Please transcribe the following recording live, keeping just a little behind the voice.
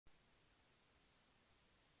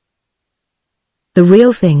The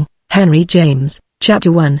Real Thing, Henry James,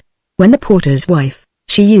 Chapter 1. When the porter's wife,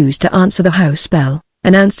 she used to answer the house bell,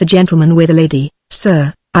 announced a gentleman with a lady.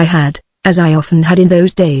 Sir, I had, as I often had in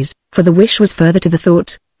those days, for the wish was further to the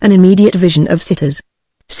thought, an immediate vision of sitters.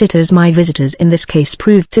 Sitters my visitors in this case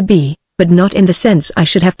proved to be, but not in the sense I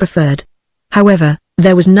should have preferred. However,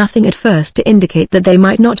 there was nothing at first to indicate that they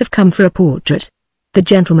might not have come for a portrait. The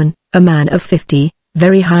gentleman, a man of 50,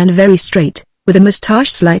 very high and very straight, with a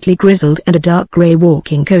moustache slightly grizzled and a dark grey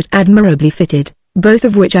walking coat admirably fitted, both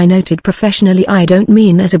of which I noted professionally. I don't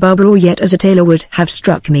mean as a barber or yet as a tailor, would have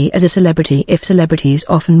struck me as a celebrity if celebrities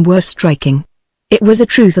often were striking. It was a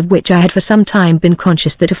truth of which I had for some time been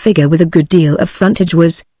conscious, that a figure with a good deal of frontage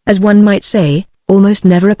was, as one might say, almost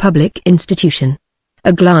never a public institution.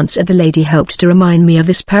 A glance at the lady helped to remind me of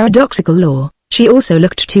this paradoxical law. She also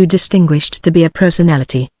looked too distinguished to be a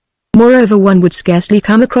personality. Moreover, one would scarcely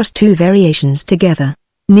come across two variations together.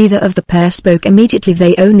 Neither of the pair spoke immediately,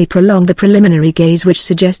 they only prolonged the preliminary gaze which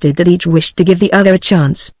suggested that each wished to give the other a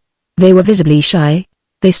chance. They were visibly shy.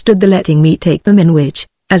 They stood there letting me take them in, which,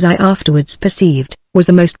 as I afterwards perceived, was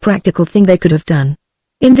the most practical thing they could have done.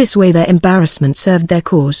 In this way their embarrassment served their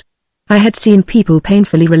cause. I had seen people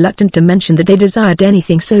painfully reluctant to mention that they desired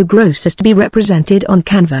anything so gross as to be represented on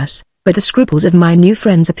canvas, but the scruples of my new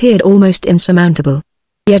friends appeared almost insurmountable.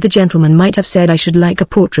 Yet the gentleman might have said I should like a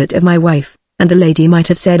portrait of my wife, and the lady might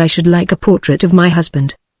have said I should like a portrait of my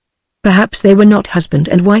husband. Perhaps they were not husband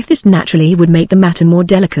and wife. This naturally would make the matter more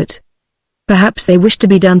delicate. Perhaps they wished to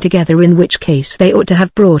be done together, in which case they ought to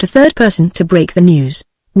have brought a third person to break the news.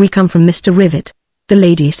 We come from Mr. Rivet, the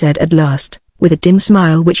lady said at last, with a dim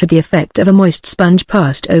smile which had the effect of a moist sponge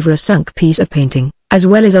passed over a sunk piece of painting, as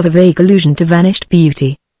well as of a vague allusion to vanished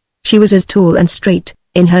beauty. She was as tall and straight,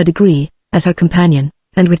 in her degree, as her companion,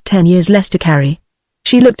 and with 10 years less to carry.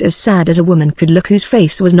 She looked as sad as a woman could look whose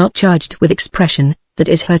face was not charged with expression, that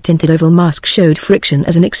is, her tinted oval mask showed friction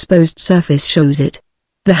as an exposed surface shows it.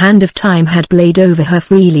 The hand of time had played over her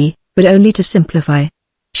freely, but only to simplify.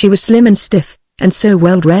 She was slim and stiff, and so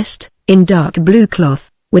well dressed, in dark blue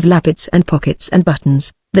cloth, with lappets and pockets and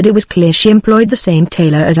buttons, that it was clear she employed the same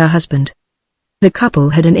tailor as her husband. The couple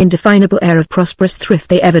had an indefinable air of prosperous thrift.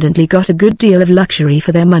 They evidently got a good deal of luxury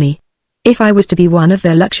for their money. If I was to be one of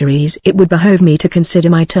their luxuries, it would behove me to consider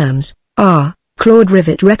my terms. Ah, Claude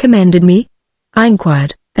Rivet recommended me? I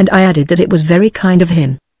inquired, and I added that it was very kind of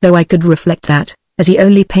him, though I could reflect that, as he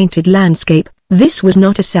only painted landscape, this was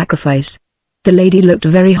not a sacrifice. The lady looked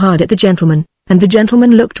very hard at the gentleman, and the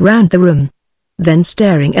gentleman looked round the room. Then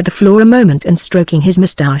staring at the floor a moment and stroking his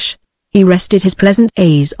moustache, he rested his pleasant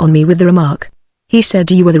gaze on me with the remark. He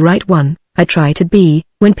said, "You were the right one. I try to be,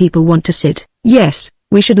 when people want to sit." "Yes,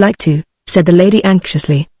 we should like to," said the lady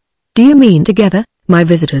anxiously. "Do you mean together?" My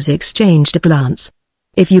visitors exchanged a glance.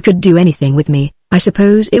 "If you could do anything with me, I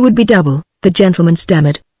suppose it would be double," the gentleman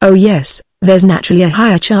stammered. "Oh yes, there's naturally a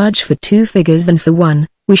higher charge for 2 figures than for 1,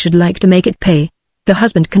 we should like to make it pay," the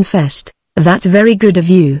husband confessed. "That's very good of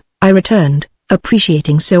you," I returned,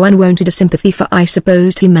 appreciating so unwonted a sympathy, for I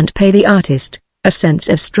supposed he meant pay the artist. A sense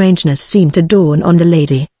of strangeness seemed to dawn on the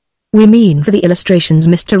lady. "We mean for the illustrations.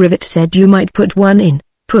 Mr. Rivet said you might put one in."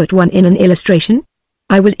 "Put one in an illustration?"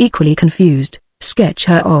 I was equally confused. "Sketch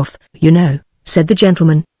her off, you know," said the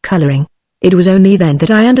gentleman, colouring. It was only then that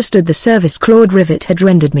I understood the service Claude Rivet had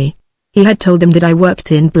rendered me. He had told them that I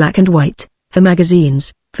worked in black and white, for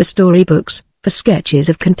magazines, for storybooks, for sketches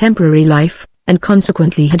of contemporary life, and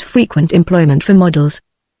consequently had frequent employment for models.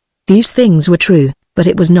 These things were true, but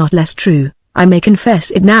it was not less true, I may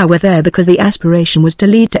confess it now, whether because the aspiration was to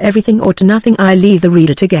lead to everything or to nothing I leave the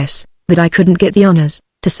reader to guess, that I couldn't get the honours,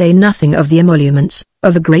 to say nothing of the emoluments,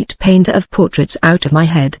 of a great painter of portraits out of my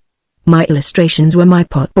head. My illustrations were my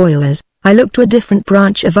pot boilers. I looked to a different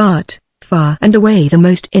branch of art, far and away the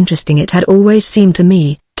most interesting. It had always seemed to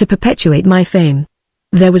me, to perpetuate my fame.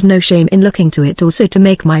 There was no shame in looking to it also to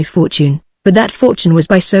make my fortune, but that fortune was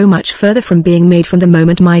by so much further from being made from the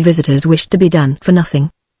moment my visitors wished to be done for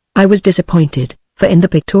nothing. I was disappointed, for in the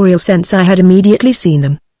pictorial sense I had immediately seen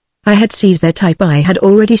them. I had seized their type. I had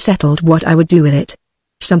already settled what I would do with it.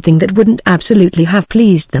 Something that wouldn't absolutely have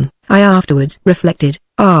pleased them, I afterwards reflected.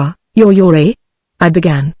 "Ah, you're eh?" I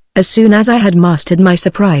began, as soon as I had mastered my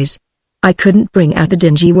surprise. I couldn't bring out the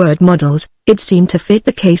dingy word models, it seemed to fit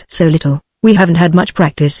the case so little. "We haven't had much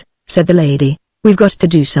practice," said the lady. "We've got to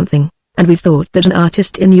do something, and we thought that an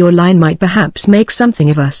artist in your line might perhaps make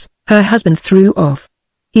something of us." Her husband threw off.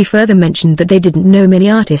 He further mentioned that they didn't know many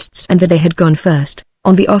artists and that they had gone first,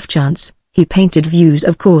 on the off chance. He painted views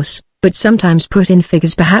of course, but sometimes put in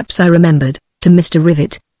figures. Perhaps I remembered, to Mr.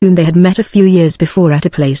 Rivet, whom they had met a few years before at a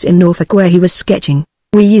place in Norfolk where he was sketching.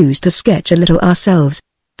 We used to sketch a little ourselves.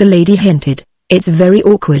 The lady hinted, "It's very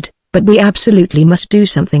awkward, but we absolutely must do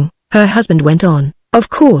something," her husband went on. "Of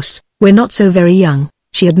course, we're not so very young,"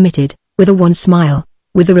 she admitted, with a wan smile,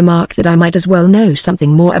 with the remark that I might as well know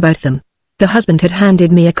something more about them. The husband had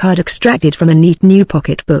handed me a card extracted from a neat new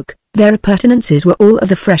pocket book. Their appurtenances were all of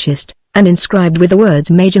the freshest, and inscribed with the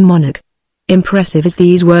words Major Monarch. Impressive as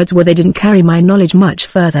these words were, they didn't carry my knowledge much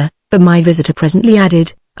further, but my visitor presently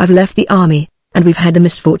added, "I've left the army, and we've had the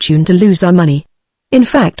misfortune to lose our money. In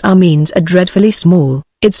fact, our means are dreadfully small."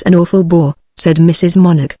 "It's an awful bore," said Mrs.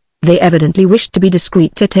 Monarch. They evidently wished to be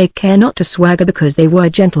discreet, to take care not to swagger because they were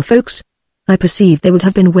gentlefolks. I perceived they would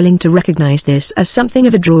have been willing to recognize this as something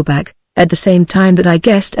of a drawback, at the same time that I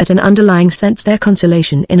guessed at an underlying sense their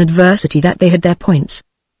consolation in adversity that they had their points.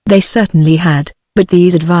 They certainly had, but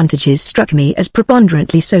these advantages struck me as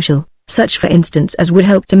preponderantly social, such for instance as would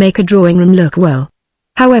help to make a drawing room look well.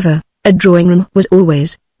 However, a drawing room was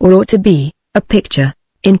always, or ought to be, a picture.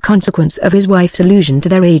 In consequence of his wife's allusion to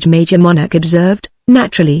their age, Major Monarch observed,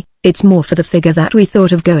 "Naturally, it's more for the figure that we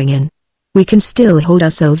thought of going in. We can still hold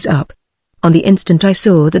ourselves up." On the instant I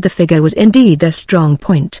saw that the figure was indeed their strong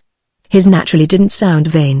point. His naturally didn't sound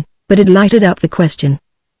vain, but it lighted up the question.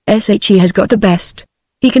 "She has got the best,"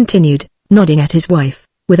 he continued, nodding at his wife,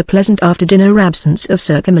 with a pleasant after-dinner absence of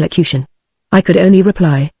circumlocution. I could only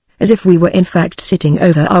reply, as if we were in fact sitting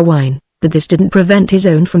over our wine, that this didn't prevent his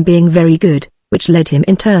own from being very good, which led him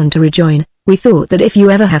in turn to rejoin, "We thought that if you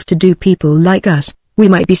ever have to do people like us, we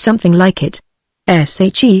might be something like it.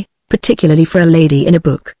 Particularly for a lady in a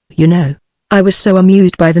book, you know." I was so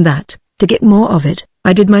amused by them that, to get more of it,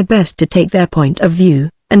 I did my best to take their point of view,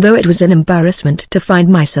 and though it was an embarrassment to find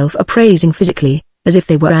myself appraising physically, as if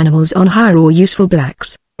they were animals on hire or useful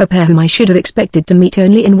blacks, a pair whom I should have expected to meet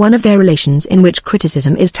only in one of their relations in which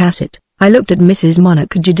criticism is tacit, I looked at Mrs.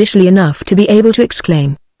 Monarch judicially enough to be able to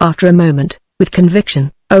exclaim, after a moment, with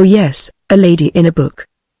conviction, "Oh yes, a lady in a book."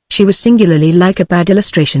 She was singularly like a bad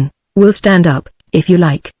illustration. "We'll stand up, if you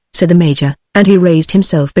like," said the Major, and he raised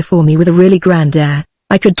himself before me with a really grand air.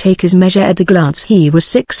 I could take his measure at a glance. He was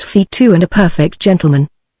 6'2" and a perfect gentleman.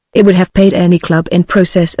 It would have paid any club in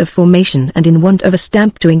process of formation and in want of a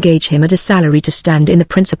stamp to engage him at a salary to stand in the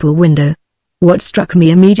principal window. What struck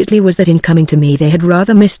me immediately was that in coming to me they had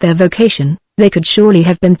rather missed their vocation. They could surely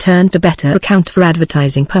have been turned to better account for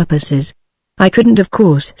advertising purposes. I couldn't of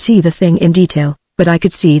course see the thing in detail, but I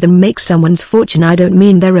could see them make someone's fortune. I don't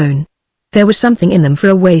mean their own. There was something in them for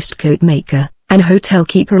a waistcoat maker, an hotel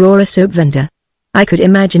keeper or a soap vendor. I could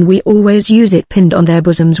imagine we always use it pinned on their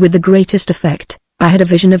bosoms with the greatest effect. I had a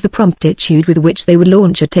vision of the promptitude with which they would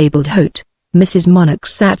launch a tabled hote. Mrs. Monarch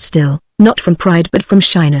sat still, not from pride but from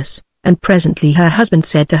shyness, and presently her husband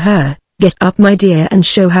said to her, "Get up my dear and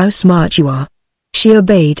show how smart you are." She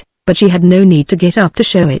obeyed, but she had no need to get up to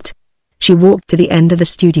show it. She walked to the end of the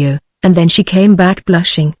studio, and then she came back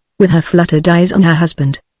blushing, with her fluttered eyes on her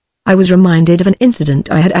husband. I was reminded of an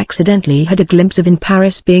incident I had accidentally had a glimpse of in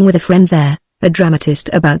Paris, being with a friend there, a dramatist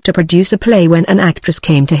about to produce a play, when an actress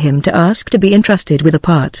came to him to ask to be entrusted with a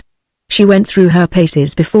part. She went through her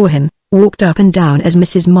paces before him, walked up and down as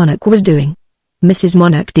Mrs. Monarch was doing. Mrs.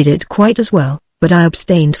 Monarch did it quite as well, but I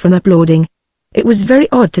abstained from applauding. It was very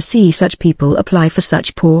odd to see such people apply for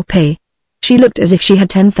such poor pay. She looked as if she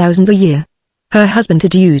had 10,000 a year. Her husband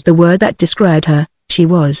had used the word that described her. She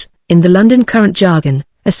was, in the London current jargon,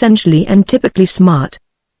 essentially and typically smart.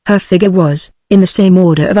 Her figure was, in the same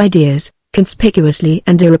order of ideas, conspicuously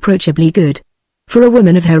and irreproachably good. For a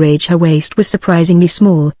woman of her age her waist was surprisingly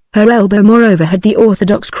small, her elbow moreover had the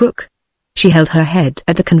orthodox crook. She held her head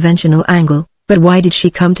at the conventional angle, but why did she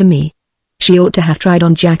come to me? She ought to have tried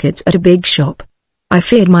on jackets at a big shop. I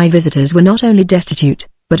feared my visitors were not only destitute,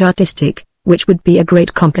 but artistic, which would be a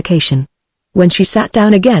great complication. When she sat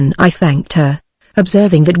down again I thanked her,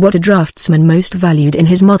 observing that what a draftsman most valued in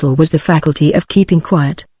his model was the faculty of keeping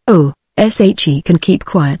quiet. "Oh, she can keep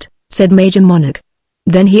quiet," said Major Monarch.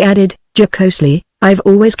 Then he added, jocosely, "I've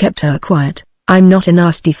always kept her quiet. I'm not a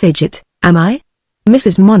nasty fidget, am I?"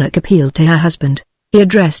 Mrs. Monarch appealed to her husband. He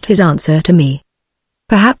addressed his answer to me.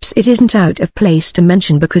 "Perhaps it isn't out of place to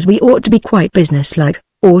mention, because we ought to be quite businesslike,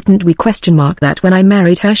 oughtn't we? That when I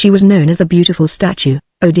married her she was known as the beautiful statue."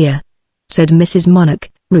 "Oh dear," said Mrs. Monarch,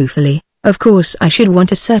 ruefully. "Of course I should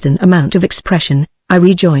want a certain amount of expression," I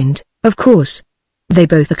rejoined. "Of course," they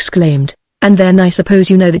both exclaimed. "And then I suppose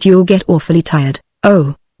you know that you'll get awfully tired."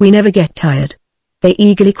 "Oh, we never get tired," they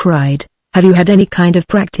eagerly cried. "Have you had any kind of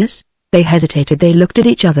practice?" They hesitated. They looked at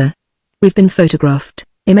each other. "We've been photographed,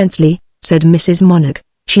 immensely," said Mrs. Monarch.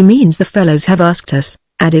 "She means the fellows have asked us,"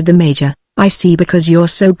 added the Major. "I see, because you're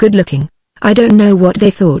so good looking. I don't know what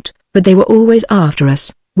they thought, but they were always after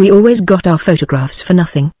us. We always got our photographs for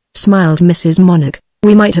nothing, smiled Mrs. Monarch.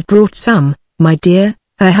 We might have brought some, my dear,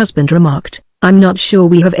 her husband remarked. I'm not sure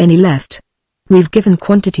we have any left. We've given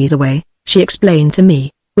quantities away, she explained to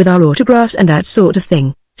me, with our autographs and that sort of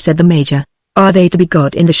thing, said the Major. Are they to be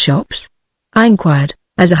got in the shops? I inquired,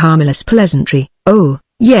 as a harmless pleasantry. Oh,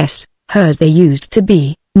 yes, hers they used to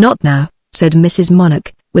be, not now, said Mrs.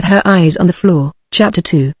 Monarch, with her eyes on the floor. Chapter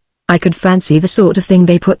 2. I could fancy the sort of thing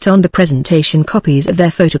they put on the presentation copies of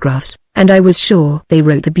their photographs, and I was sure they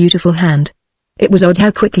wrote the beautiful hand. It was odd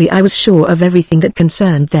how quickly I was sure of everything that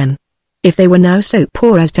concerned them. If they were now so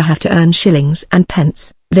poor as to have to earn shillings and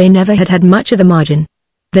pence, they never had had much of a margin.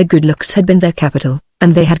 Their good looks had been their capital,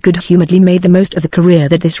 and they had good-humouredly made the most of the career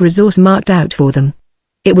that this resource marked out for them.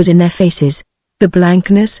 It was in their faces, the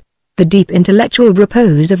blankness, the deep intellectual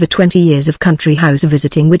repose of the 20 years of country house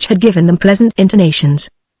visiting which had given them pleasant intonations.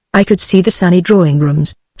 I could see the sunny drawing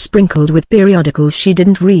rooms, sprinkled with periodicals she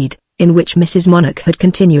didn't read, in which Mrs. Monarch had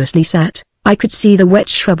continuously sat. I could see the wet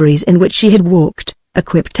shrubberies in which she had walked,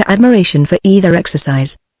 equipped to admiration for either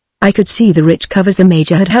exercise. I could see the rich covers the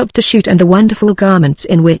Major had helped to shoot and the wonderful garments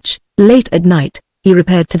in which, late at night, he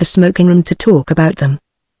repaired to the smoking room to talk about them.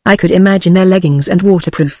 I could imagine their leggings and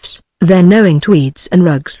waterproofs, their knowing tweeds and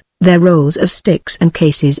rugs, their rolls of sticks and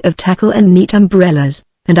cases of tackle and neat umbrellas,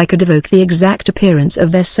 and I could evoke the exact appearance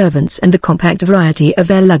of their servants and the compact variety of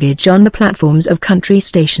their luggage on the platforms of country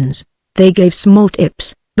stations. They gave small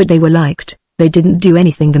tips, but they were liked. They didn't do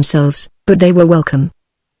anything themselves, but they were welcome.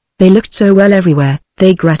 They looked so well everywhere,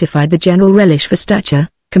 they gratified the general relish for stature,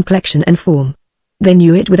 complexion and form. They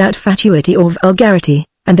knew it without fatuity or vulgarity,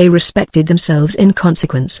 and they respected themselves in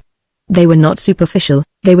consequence. They were not superficial,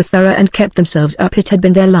 they were thorough and kept themselves up. It had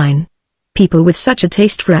been their line. People with such a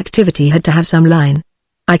taste for activity had to have some line.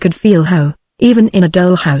 I could feel how, even in a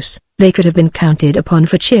dull house, they could have been counted upon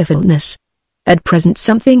for cheerfulness. At present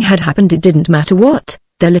something had happened, it didn't matter what.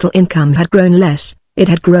 Their little income had grown less, it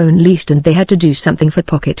had grown least, and they had to do something for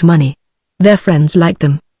pocket money. Their friends liked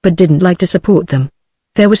them, but didn't like to support them.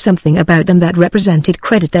 There was something about them that represented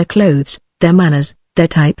credit: their clothes, their manners, their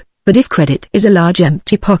type. But if credit is a large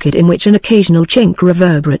empty pocket in which an occasional chink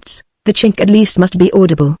reverberates, the chink at least must be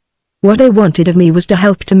audible. What they wanted of me was to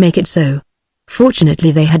help to make it so.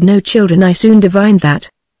 Fortunately they had no children. I soon divined that.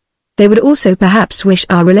 They would also perhaps wish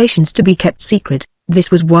our relations to be kept secret.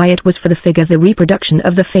 This was why it was for the figure the reproduction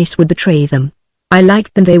of the face would betray them. I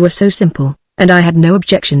liked them, they were so simple, and I had no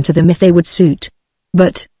objection to them if they would suit.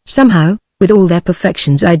 But, somehow, with all their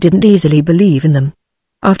perfections, I didn't easily believe in them.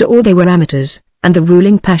 After all, they were amateurs, and the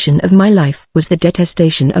ruling passion of my life was the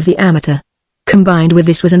detestation of the amateur. Combined with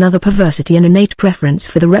this was another perversity, an innate preference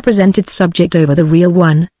for the represented subject over the real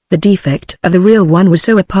one. The defect of the real one was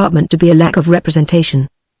so apparent to be a lack of representation.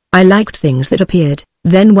 I liked things that appeared,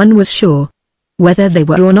 then one was sure. Whether they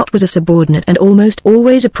were or not was a subordinate and almost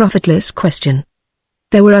always a profitless question.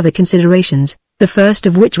 There were other considerations, the first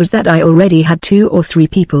of which was that I already had 2 or 3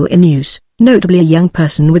 people in use, notably a young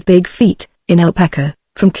person with big feet, in alpaca,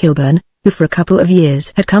 from Kilburn, who for a couple of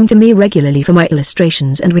years had come to me regularly for my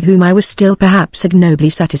illustrations and with whom I was still perhaps ignobly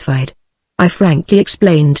satisfied. I frankly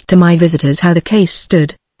explained to my visitors how the case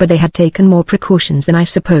stood, but they had taken more precautions than I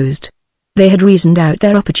supposed. They had reasoned out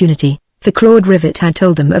their opportunity, for Claude Rivet had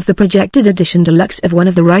told them of the projected edition deluxe of one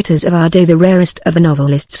of the writers of our day, the rarest of the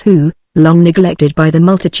novelists who, long neglected by the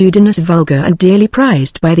multitudinous vulgar and dearly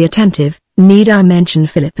prized by the attentive, need I mention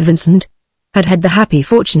Philip Vincent, had had the happy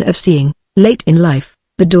fortune of seeing, late in life,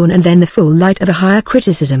 the dawn and then the full light of a higher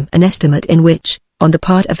criticism, an estimate in which, on the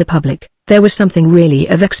part of the public, there was something really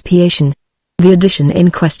of expiation. The edition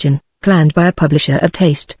in question, planned by a publisher of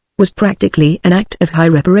taste, was practically an act of high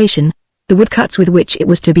reparation. The woodcuts with which it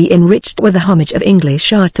was to be enriched were the homage of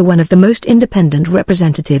English art to one of the most independent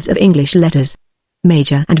representatives of English letters.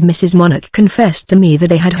 Major and Mrs. Monarch confessed to me that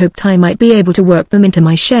they had hoped I might be able to work them into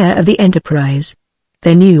my share of the enterprise.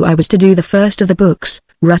 They knew I was to do the first of the books,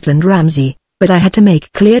 Rutland Ramsay, but I had to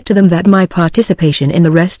make clear to them that my participation in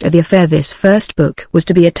the rest of the affair, this first book, was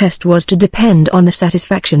to be a test, was to depend on the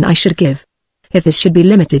satisfaction I should give. If this should be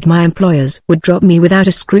limited, my employers would drop me without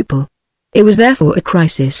a scruple. It was therefore a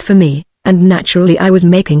crisis for me, and naturally I was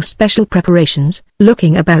making special preparations,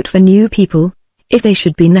 looking about for new people, if they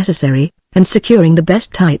should be necessary, and securing the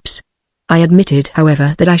best types. I admitted,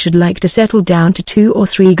 however, that I should like to settle down to 2 or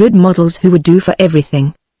 3 good models who would do for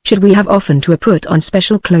everything. Should we have often to put on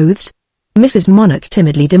special clothes? Mrs. Monarch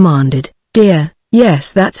timidly demanded. Dear,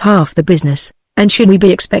 yes, that's half the business. And should we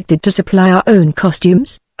be expected to supply our own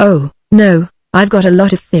costumes? Oh, no, I've got a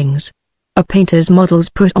lot of things. A painter's models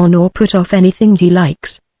put on or put off anything he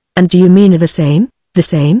likes. And do you mean the same? The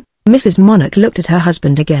same? Mrs. Monarch looked at her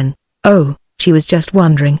husband again, Oh, she was just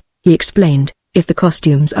wondering, he explained, if the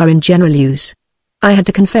costumes are in general use. I had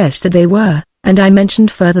to confess that they were, and I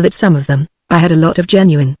mentioned further that some of them, I had a lot of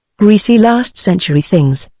genuine, greasy last-century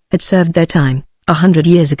things, had served their time, 100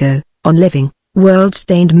 years ago, on living,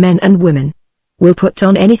 world-stained men and women. We'll put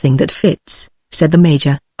on anything that fits, said the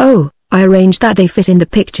Major. Oh, I arranged that they fit in the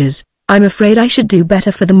pictures. I'm afraid I should do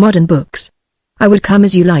better for the modern books. I would come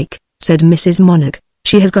as you like, said Mrs. Monarch.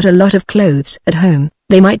 She has got a lot of clothes at home,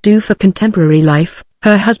 they might do for contemporary life,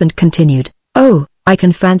 her husband continued. Oh, I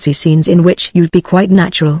can fancy scenes in which you'd be quite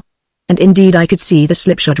natural. And indeed I could see the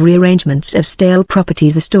slipshod rearrangements of stale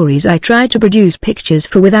properties, the stories I tried to produce pictures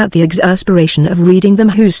for without the exasperation of reading them,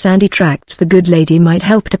 whose sandy tracts the good lady might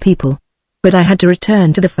help to people. But I had to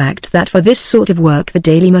return to the fact that for this sort of work, the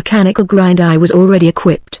daily mechanical grind, I was already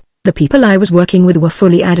equipped. The people I was working with were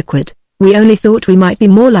fully adequate. We only thought we might be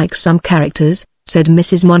more like some characters, said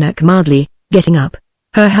Mrs. Monarch mildly, getting up.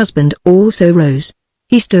 Her husband also rose.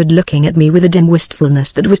 He stood looking at me with a dim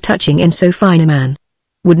wistfulness that was touching in so fine a man.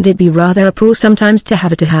 Wouldn't it be rather a pull sometimes to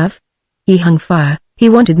have? He hung fire. He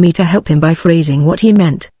wanted me to help him by phrasing what he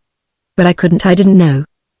meant. But I couldn't, I didn't know.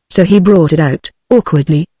 So he brought it out,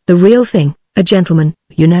 awkwardly, the real thing, a gentleman,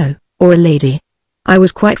 you know, or a lady. I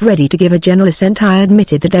was quite ready to give a general assent. I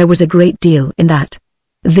admitted that there was a great deal in that.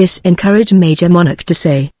 This encouraged Major Monarch to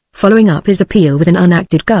say, following up his appeal with an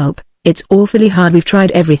unacted gulp, it's awfully hard, we've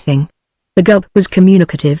tried everything. The gulp was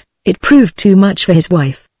communicative, it proved too much for his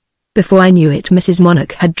wife. Before I knew it, Mrs.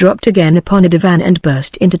 Monarch had dropped again upon a divan and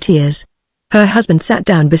burst into tears. Her husband sat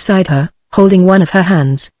down beside her, holding one of her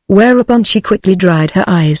hands, whereupon she quickly dried her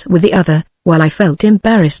eyes with the other, while I felt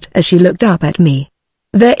embarrassed as she looked up at me.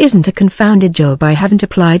 There isn't a confounded job I haven't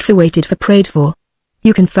applied for, waited for, prayed for.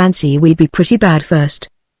 You can fancy we'd be pretty bad first.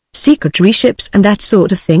 Secretaryships and that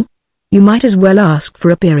sort of thing? You might as well ask for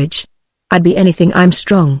a peerage. I'd be anything. I'm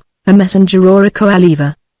strong, a messenger or a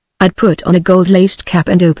coaliver. I'd put on a gold-laced cap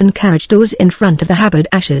and open carriage doors in front of the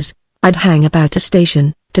haberdashers. I'd hang about a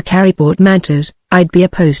station, to carry portmanteaus. I'd be a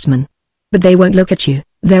postman. But they won't look at you.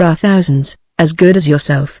 There are thousands, as good as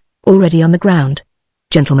yourself, already on the ground.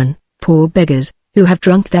 Gentlemen, poor beggars, who have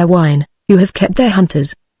drunk their wine, who have kept their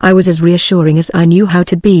hunters. I was as reassuring as I knew how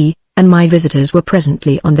to be, and my visitors were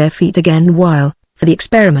presently on their feet again while, for the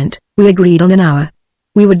experiment, we agreed on an hour.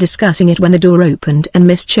 We were discussing it when the door opened and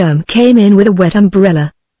Miss Churm came in with a wet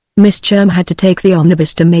umbrella. Miss Churm had to take the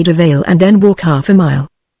omnibus to Maida Vale and then walk half a mile.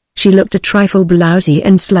 She looked a trifle blousy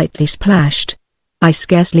and slightly splashed. I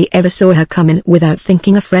scarcely ever saw her come in without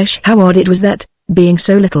thinking afresh how odd it was that, being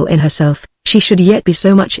so little in herself, she should yet be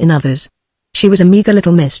so much in others. She was a meagre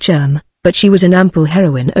little Miss Churm, but she was an ample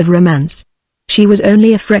heroine of romance. She was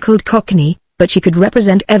only a freckled cockney, but she could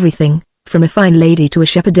represent everything, from a fine lady to a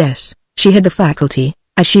shepherdess. She had the faculty,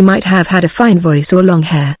 as she might have had a fine voice or long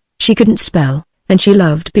hair. She couldn't spell, and she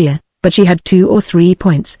loved beer, but she had 2 or 3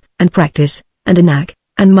 points, and practice, and a knack,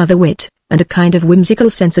 and mother wit, and a kind of whimsical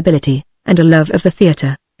sensibility, and a love of the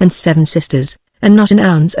theatre, and 7 sisters, and not an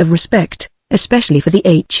ounce of respect, especially for the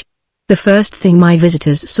H. The first thing my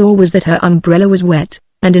visitors saw was that her umbrella was wet,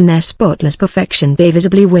 and in their spotless perfection they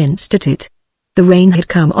visibly winced at it. The rain had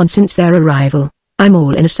come on since their arrival. I'm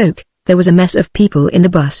all in a soak. There was a mess of people in the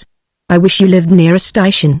bus. I wish you lived near a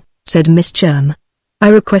station, said Miss Churm. I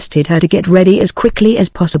requested her to get ready as quickly as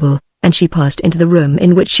possible, and she passed into the room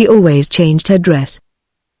in which she always changed her dress.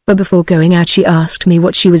 But before going out she asked me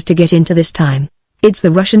what she was to get into this time. It's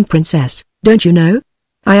the Russian princess, don't you know?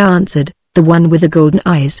 I answered, the one with the golden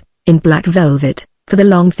eyes, in black velvet, for the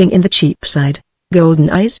long thing in the cheap side. Golden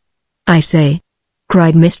eyes? I say,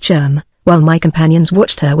 cried Miss Churm, while my companions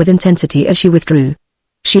watched her with intensity as she withdrew.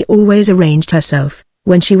 She always arranged herself,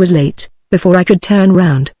 when she was late, before I could turn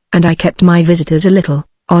round, and I kept my visitors a little,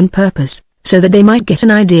 on purpose, so that they might get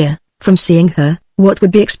an idea, from seeing her, what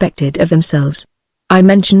would be expected of themselves. I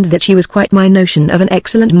mentioned that she was quite my notion of an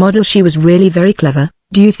excellent model. She was really very clever.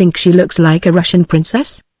 Do you think she looks like a Russian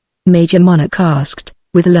princess? Major Monarch asked,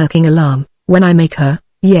 with lurking alarm. When I make her,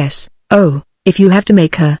 yes. Oh, if you have to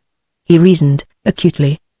make her, he reasoned,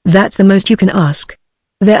 acutely, that's the most you can ask.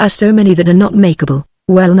 There are so many that are not makeable.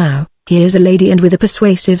 Well now, here's a lady, and with a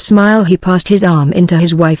persuasive smile he passed his arm into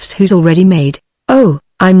his wife's, who's already made. Oh,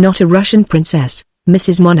 I'm not a Russian princess,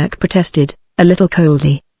 Mrs. Monarch protested, a little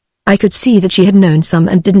coldly. I could see that she had known some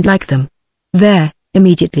and didn't like them. There,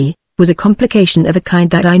 immediately, was a complication of a kind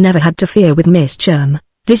that I never had to fear with Miss Churm.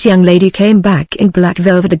 This young lady came back in black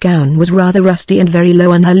velvet. The gown was rather rusty and very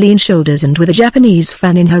low on her lean shoulders, and with a Japanese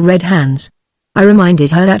fan in her red hands. I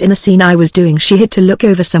reminded her that in the scene I was doing she had to look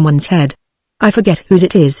over someone's head. I forget whose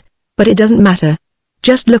it is, but it doesn't matter.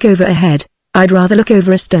 Just look over a head. I'd rather look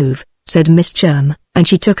over a stove. said Miss Chum, and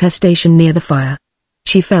she took her station near the fire.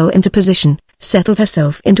 She fell into position, settled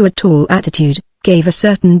herself into a tall attitude, gave a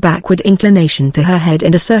certain backward inclination to her head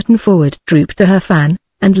and a certain forward droop to her fan,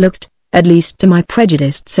 and looked, at least to my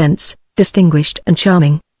prejudiced sense, distinguished and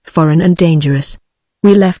charming, foreign and dangerous.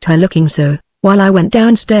 We left her looking so, while I went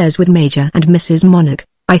downstairs with Major and Mrs. Monaghan.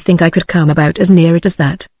 "I think I could come about as near it as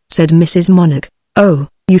that," said Mrs. Monaghan. "Oh,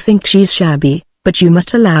 you think she's shabby, but you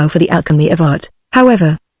must allow for the alchemy of art."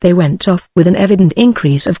 However, they went off with an evident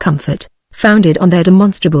increase of comfort, founded on their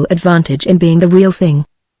demonstrable advantage in being the real thing.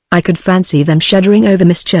 I could fancy them shuddering over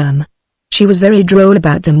Miss Chum. She was very droll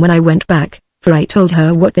about them when I went back, for I told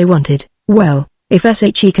her what they wanted. "Well, if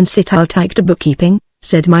she can sit I'll take to bookkeeping,"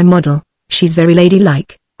 said my model. "She's very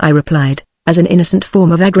ladylike," I replied, as an innocent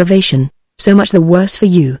form of aggravation. "So much the worse for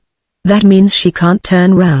you. That means she can't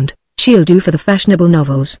turn round. She'll do for the fashionable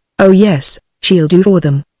novels." "Oh yes, she'll do for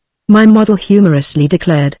them," my model humorously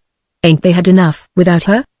declared. "Ain't they had enough without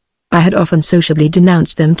her?" I had often sociably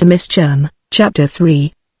denounced them to Miss Chum. Chapter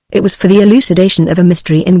 3. It was for the elucidation of a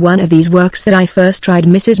mystery in one of these works that I first tried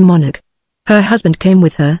Mrs. Monaghan. Her husband came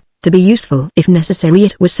with her, to be useful if necessary.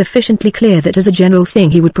 It was sufficiently clear that as a general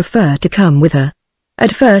thing he would prefer to come with her.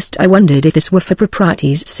 At first I wondered if this were for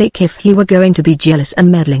propriety's sake, if he were going to be jealous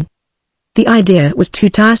and meddling. The idea was too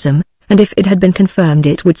tiresome, and if it had been confirmed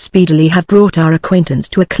it would speedily have brought our acquaintance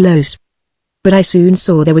to a close. But I soon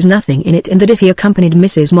saw there was nothing in it, and that if he accompanied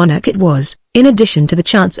Mrs. Monaghan it was, in addition to the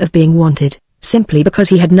chance of being wanted, simply because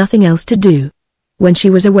he had nothing else to do. When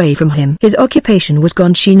she was away from him his occupation was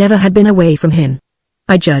gone. She never had been away from him.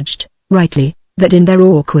 I judged, rightly, that in their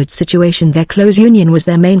awkward situation their close union was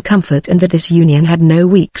their main comfort, and that this union had no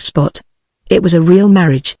weak spot. It was a real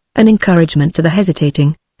marriage, an encouragement to the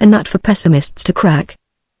hesitating, a nut for pessimists to crack.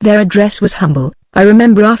 Their address was humble. I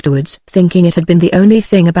remember afterwards thinking it had been the only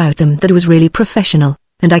thing about them that was really professional,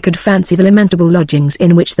 and I could fancy the lamentable lodgings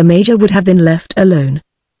in which the Major would have been left alone.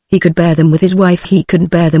 He could bear them with his wife, he couldn't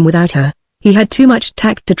bear them without her. He had too much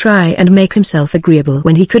tact to try and make himself agreeable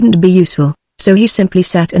when he couldn't be useful, so he simply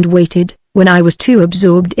sat and waited, when I was too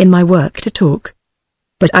absorbed in my work to talk.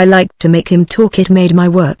 But I liked to make him talk. It made my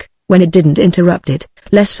work, when it didn't interrupt it,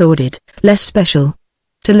 less sordid, less special.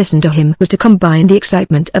 To listen to him was to combine the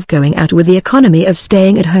excitement of going out with the economy of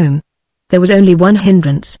staying at home. There was only one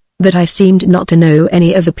hindrance, that I seemed not to know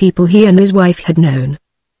any of the people he and his wife had known.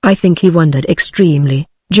 I think he wondered extremely,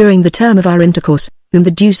 during the term of our intercourse, whom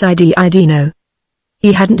the deuce I'd know.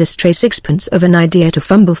 He hadn't a stray sixpence of an idea to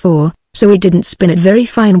fumble for, so we didn't spin it very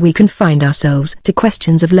fine. We confined ourselves to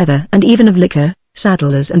questions of leather and even of liquor,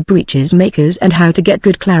 saddlers and breeches makers and how to get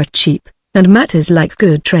good claret cheap, and matters like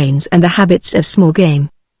good trains and the habits of small game.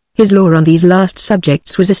 His lore on these last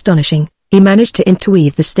subjects was astonishing. He managed to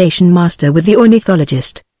interweave the station master with the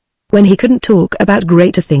ornithologist. When he couldn't talk about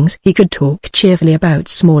greater things he could talk cheerfully about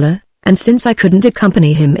smaller, and since I couldn't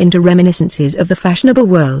accompany him into reminiscences of the fashionable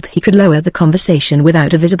world he could lower the conversation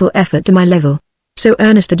without a visible effort to my level. So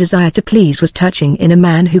earnest a desire to please was touching in a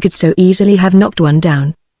man who could so easily have knocked one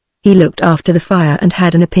down. He looked after the fire and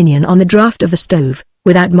had an opinion on the draught of the stove,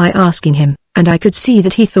 without my asking him, and I could see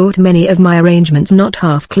that he thought many of my arrangements not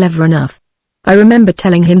half clever enough. I remember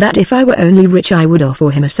telling him that if I were only rich I would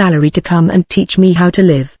offer him a salary to come and teach me how to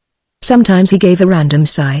live. Sometimes he gave a random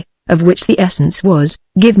sigh, of which the essence was,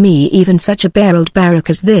 "Give me even such a bare old barrack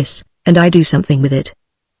as this, and I do something with it."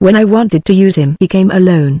 When I wanted to use him he came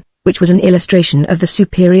alone, which was an illustration of the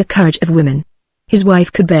superior courage of women. His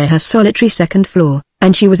wife could bear her solitary second floor,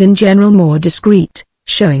 and she was in general more discreet,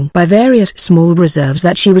 showing by various small reserves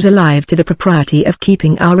that she was alive to the propriety of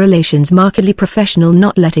keeping our relations markedly professional,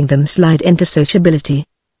 not letting them slide into sociability.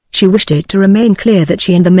 She wished it to remain clear that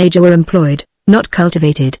she and the Major were employed, not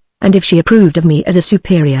cultivated, and if she approved of me as a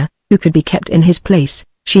superior, who could be kept in his place,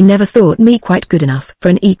 she never thought me quite good enough for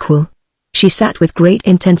an equal. She sat with great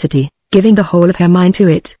intensity, giving the whole of her mind to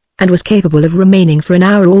it, and was capable of remaining for an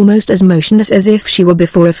hour almost as motionless as if she were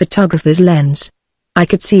before a photographer's lens. I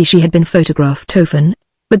could see she had been photographed often,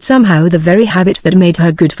 but somehow the very habit that made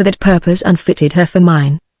her good for that purpose unfitted her for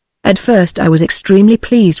mine. At first I was extremely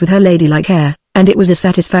pleased with her ladylike air, and it was a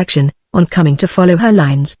satisfaction, on coming to follow her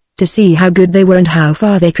lines, to see how good they were and how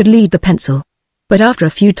far they could lead the pencil. But after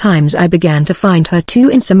a few times I began to find her too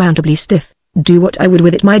insurmountably stiff. Do what I would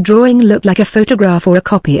with it, my drawing looked like a photograph or a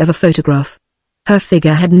copy of a photograph. Her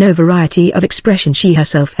figure had no variety of expression, she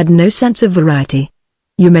herself had no sense of variety.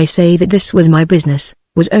 You may say that this was my business,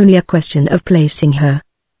 was only a question of placing her.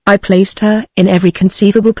 I placed her in every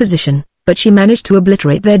conceivable position, but she managed to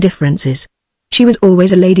obliterate their differences. She was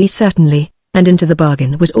always a lady certainly, and into the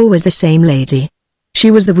bargain was always the same lady.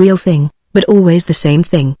 She was the real thing, but always the same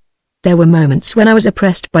thing. There were moments when I was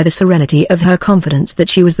oppressed by the serenity of her confidence that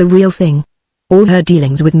she was the real thing. All her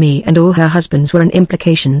dealings with me and all her husbands were an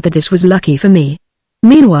implication that this was lucky for me.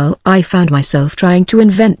 Meanwhile, I found myself trying to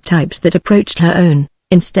invent types that approached her own,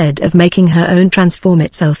 instead of making her own transform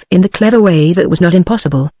itself in the clever way that was not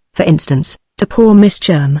impossible. For instance, to poor Miss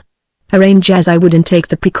Cherm. Arrange as I would and take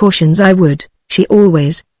the precautions I would, she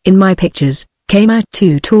always, in my pictures, came out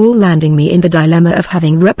too tall, landing me in the dilemma of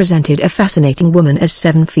having represented a fascinating woman as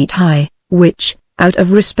 7 feet high, which, out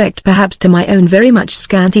of respect perhaps to my own very much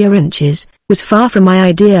scantier inches, was far from my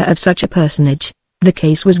idea of such a personage. The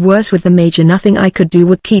case was worse with the Major. Nothing I could do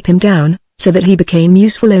would keep him down, so that he became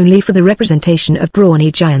useful only for the representation of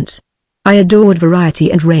brawny giants. I adored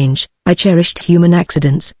variety and range, I cherished human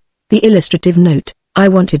accidents. The illustrative note, I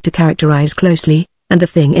wanted to characterize closely, and the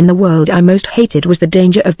thing in the world I most hated was the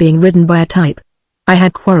danger of being ridden by a type. I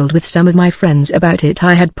had quarreled with some of my friends about it.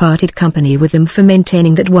 I had parted company with them for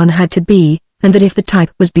maintaining that one had to be, and that if the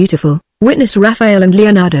type was beautiful, witness Raphael and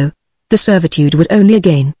Leonardo, the servitude was only a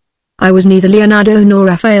gain. I was neither Leonardo nor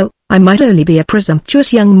Raphael. I might only be a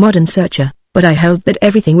presumptuous young modern searcher, but I held that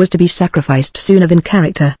everything was to be sacrificed sooner than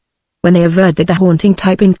character. When they averred that the haunting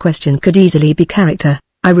type in question could easily be character,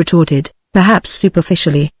 I retorted, perhaps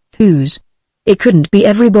superficially, whose? It couldn't be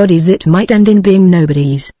everybody's. It might end in being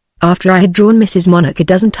nobody's. After I had drawn Mrs. Monarch a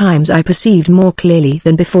dozen times, I perceived more clearly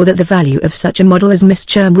than before that the value of such a model as Miss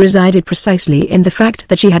Cherm resided precisely in the fact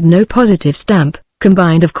that she had no positive stamp,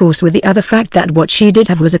 combined of course with the other fact that what she did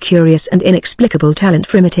have was a curious and inexplicable talent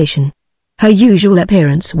for imitation. Her usual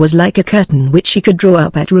appearance was like a curtain which she could draw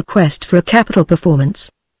up at request for a capital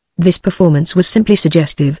performance. This performance was simply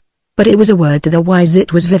suggestive, but it was a word to the wise.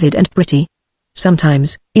 It was vivid and pretty.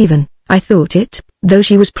 Sometimes, even, I thought it, though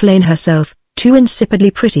she was plain herself, too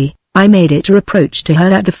insipidly pretty. I made it a reproach to her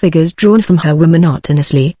that the figures drawn from her were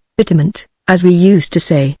monotonously, bitimant, as we used to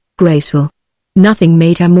say, graceful. Nothing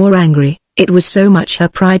made her more angry. It was so much her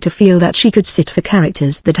pride to feel that she could sit for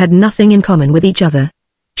characters that had nothing in common with each other.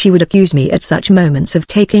 She would accuse me at such moments of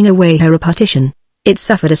taking away her repartition. It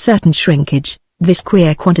suffered a certain shrinkage, this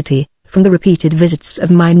queer quantity, from the repeated visits of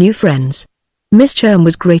my new friends. Miss Cherm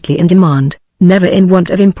was greatly in demand, never in want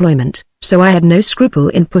of employment, so I had no scruple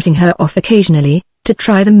in putting her off occasionally, to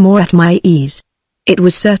try them more at my ease. It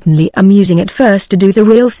was certainly amusing at first to do the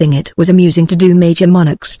real thing. It was amusing to do Major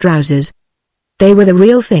Monarch's trousers. They were the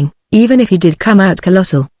real thing, even if he did come out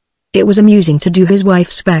colossal. It was amusing to do his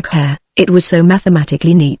wife's back hair. It was so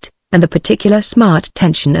mathematically neat, and the particular smart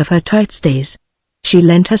tension of her tight stays. She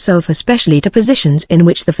lent herself especially to positions in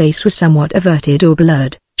which the face was somewhat averted or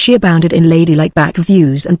blurred. She abounded in ladylike back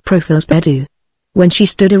views and profiles perdu. When she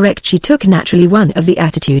stood erect she took naturally one of the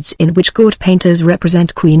attitudes in which court painters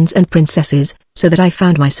represent queens and princesses, so that I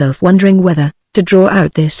found myself wondering whether, to draw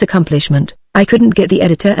out this accomplishment, I couldn't get the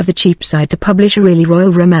editor of the Cheapside to publish a really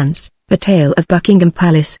royal romance, A Tale of Buckingham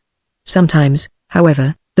Palace. Sometimes,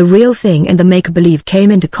 however, the real thing and the make-believe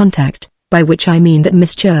came into contact, by which I mean that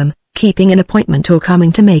Miss Cherm, keeping an appointment or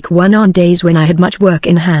coming to make one on days when I had much work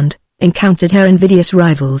in hand, encountered her invidious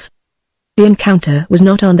rivals. The encounter was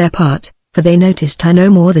not on their part, for they noticed her no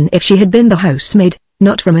more than if she had been the housemaid,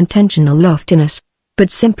 not from intentional loftiness, but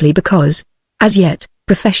simply because, as yet,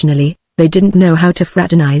 professionally, they didn't know how to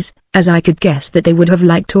fraternize, as I could guess that they would have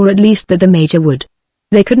liked, or at least that the Major would.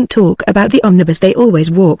 They couldn't talk about the omnibus they always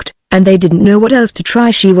walked, and they didn't know what else to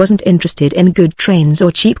try. She wasn't interested in good trains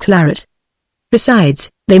or cheap claret. Besides,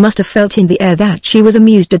 they must have felt in the air that she was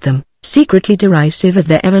amused at them, secretly derisive of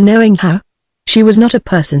their ever knowing how. She was not a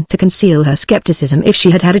person to conceal her skepticism if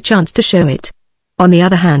she had had a chance to show it. On the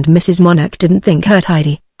other hand, Mrs. Monarch didn't think her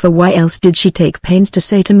tidy, for why else did she take pains to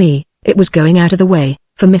say to me, it was going out of the way,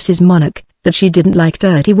 for Mrs. Monarch, that she didn't like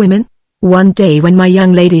dirty women? One day when my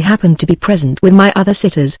young lady happened to be present with my other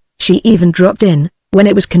sitters, she even dropped in, when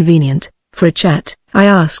it was convenient, for a chat. I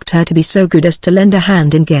asked her to be so good as to lend a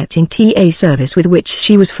hand in getting TA service with which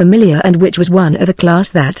she was familiar and which was one of a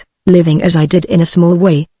class that, living as I did in a small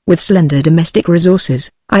way, with slender domestic resources,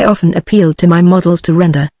 I often appealed to my models to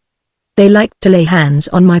render. They liked to lay hands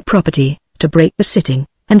on my property, to break the sitting,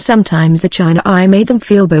 and sometimes the china. I made them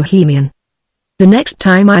feel bohemian. The next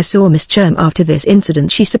time I saw Miss Cherm after this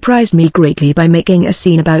incident she surprised me greatly by making a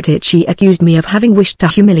scene about it. She accused me of having wished to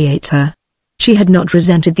humiliate her. She had not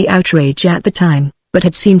resented the outrage at the time, but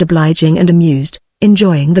had seemed obliging and amused,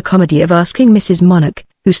 enjoying the comedy of asking Mrs. Monarch,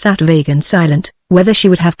 who sat vague and silent, whether she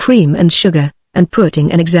would have cream and sugar, and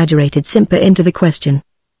putting an exaggerated simper into the question.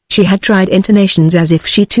 She had tried intonations as if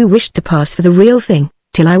she too wished to pass for the real thing,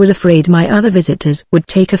 till I was afraid my other visitors would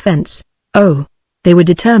take offense. Oh, they were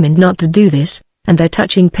determined not to do this, and their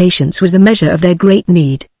touching patience was the measure of their great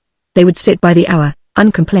need. They would sit by the hour,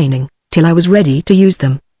 uncomplaining, till I was ready to use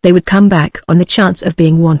them. They would come back on the chance of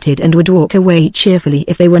being wanted and would walk away cheerfully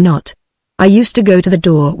if they were not. I used to go to the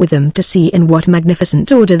door with them to see in what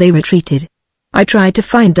magnificent order they retreated. I tried to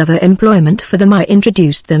find other employment for them. I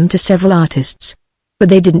introduced them to several artists, but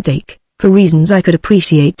they didn't take, for reasons I could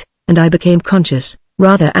appreciate, and I became conscious,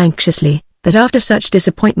 rather anxiously, that after such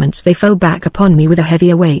disappointments they fell back upon me with a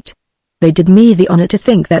heavier weight. They did me the honor to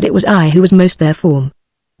think that it was I who was most their form.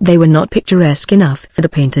 They were not picturesque enough for the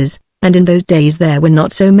painters, and in those days there were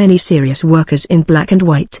not so many serious workers in black and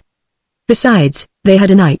white. Besides, they had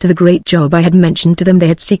an eye to the great job I had mentioned to them. They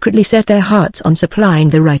had secretly set their hearts on supplying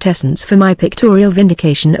the right essence for my pictorial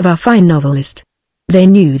vindication of our fine novelist. They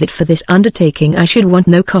knew that for this undertaking I should want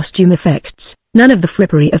no costume effects, none of the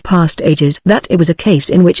frippery of past ages, that it was a case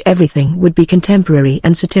in which everything would be contemporary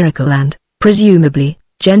and satirical and, presumably,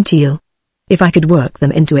 genteel. If I could work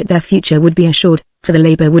them into it, their future would be assured, for the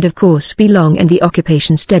labor would of course be long and the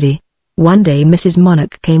occupation steady. One day Mrs.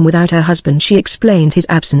 Monarch came without her husband. She explained his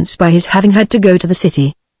absence by his having had to go to the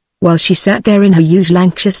city. While she sat there in her usual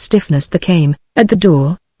anxious stiffness, there came, at the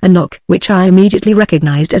door, a knock which I immediately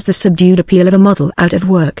recognized as the subdued appeal of a model out of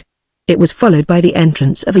work. It was followed by the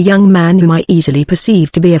entrance of a young man whom I easily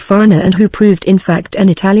perceived to be a foreigner and who proved in fact an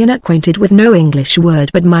Italian acquainted with no English word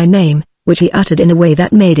but my name, which he uttered in a way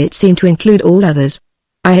that made it seem to include all others.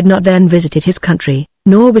 I had not then visited his country,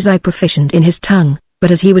 nor was I proficient in his tongue, but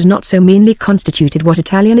as he was not so meanly constituted what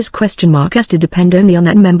Italian is as to depend only on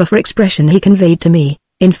that member for expression, he conveyed to me,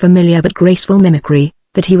 in familiar but graceful mimicry,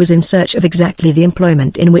 that he was in search of exactly the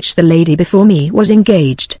employment in which the lady before me was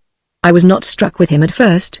engaged. I was not struck with him at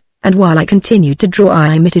first, and while I continued to draw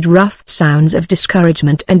I emitted rough sounds of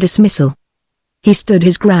discouragement and dismissal. He stood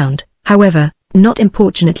his ground, however, not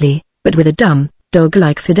importunately, but with a dumb,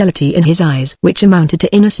 dog-like fidelity in his eyes which amounted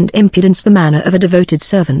to innocent impudence, the manner of a devoted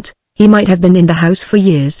servant. He might have been in the house for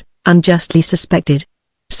years, unjustly suspected.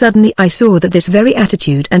 Suddenly I saw that this very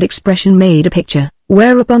attitude and expression made a picture,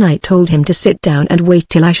 whereupon I told him to sit down and wait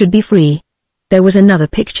till I should be free. There was another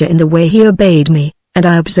picture in the way he obeyed me, and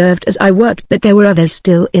I observed as I worked that there were others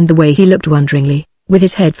still in the way he looked wonderingly, with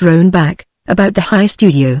his head thrown back, about the high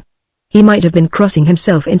studio. He might have been crossing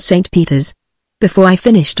himself in St. Peter's. Before I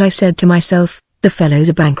finished I said to myself, the fellow's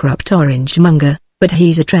a bankrupt orange-monger, but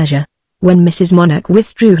he's a treasure. When Mrs. Monarch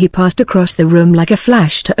withdrew he passed across the room like a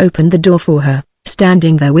flash to open the door for her,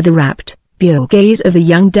 standing there with the rapt, pure gaze of the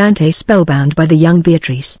young Dante spellbound by the young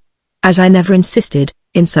Beatrice. As I never insisted,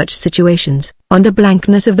 in such situations, on the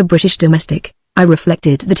blankness of the British domestic, I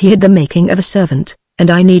reflected that he had the making of a servant, and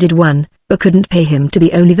I needed one, but couldn't pay him to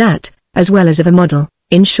be only that, as well as of a model.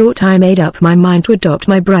 In short, I made up my mind to adopt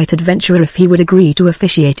my bright adventurer if he would agree to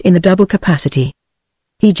officiate in the double capacity.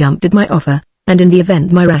 He jumped at my offer, and in the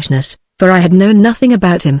event my rashness, for I had known nothing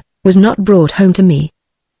about him, was not brought home to me,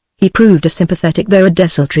 he proved a sympathetic though a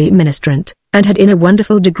desultory ministrant, and had in a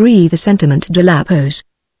wonderful degree the sentiment de la pose.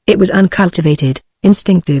 It was uncultivated,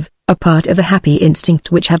 instinctive, a part of the happy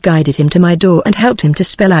instinct which had guided him to my door and helped him to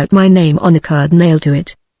spell out my name on the card nailed to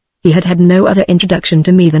it. He had had no other introduction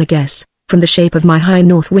to me than a guess, from the shape of my high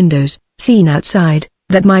north windows, seen outside,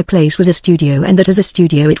 that my place was a studio and that as a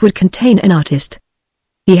studio it would contain an artist.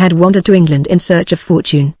 He had wandered to England in search of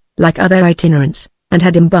fortune, like other itinerants, and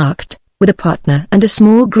had embarked, with a partner and a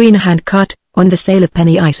small green hand-cart, on the sale of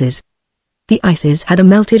penny ices. The ices had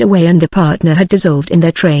melted away and the partner had dissolved in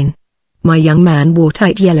their train. My young man wore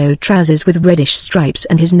tight yellow trousers with reddish stripes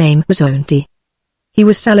and his name was Auntie. He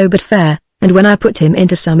was sallow but fair, and when I put him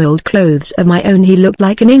into some old clothes of my own he looked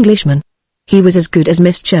like an Englishman. He was as good as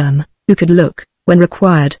Miss Churm, who could look, when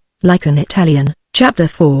required, like an Italian. Chapter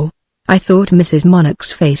 4. I thought Mrs.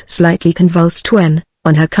 Monarch's face slightly convulsed when,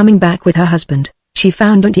 on her coming back with her husband, she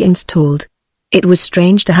found Auntie installed. It was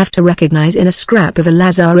strange to have to recognize in a scrap of a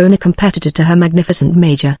Lazzarone a competitor to her magnificent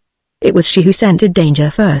Major. It was she who scented danger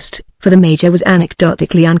first, for the Major was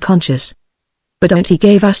anecdotically unconscious. But Auntie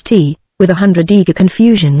gave us tea, with 100 eager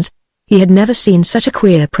confusions. He had never seen such a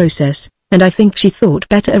queer process, and I think she thought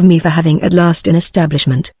better of me for having at last an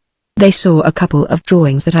establishment. They saw a couple of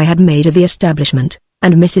drawings that I had made of the establishment,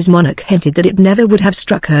 and Mrs. Monarch hinted that it never would have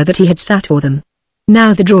struck her that he had sat for them.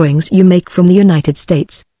 Now the drawings you make from the United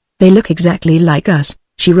States. They look exactly like us,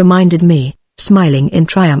 she reminded me, smiling in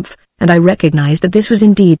triumph, and I recognized that this was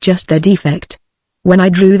indeed just their defect. When I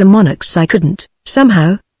drew the monarchs I couldn't,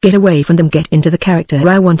 somehow, get away from them, get into the character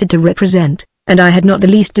I wanted to represent, and I had not the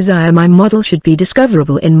least desire my model should be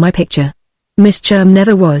discoverable in my picture. Miss Churm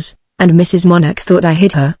never was, and Mrs. Monarch thought I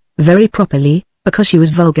hid her, very properly, because she was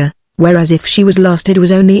vulgar, whereas if she was lost it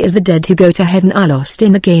was only as the dead who go to heaven are lost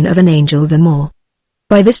in the gain of an angel the more.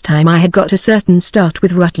 By this time I had got a certain start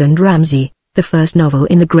with Rutland Ramsay, the first novel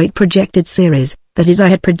in the great projected series. That is, I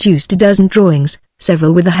had produced a dozen drawings,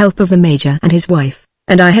 several with the help of the Major and his wife,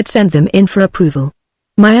 and I had sent them in for approval.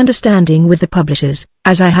 My understanding with the publishers,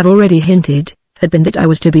 as I have already hinted, had been that I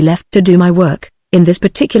was to be left to do my work, in this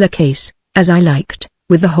particular case, as I liked,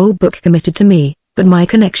 with the whole book committed to me, but my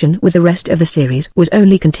connection with the rest of the series was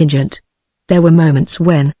only contingent. There were moments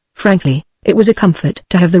when, frankly, it was a comfort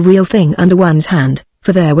to have the real thing under one's hand,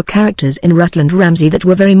 for there were characters in Rutland Ramsay that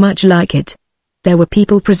were very much like it. There were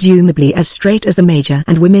people presumably as straight as the Major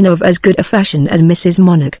and women of as good a fashion as Mrs.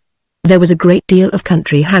 Monarch. There was a great deal of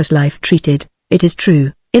country house life treated, it is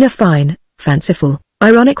true, in a fine, fanciful,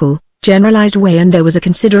 ironical, generalized way, and there was a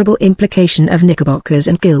considerable implication of knickerbockers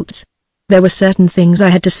and kilts. There were certain things I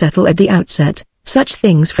had to settle at the outset, such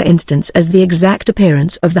things for instance as the exact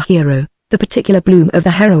appearance of the hero, the particular bloom of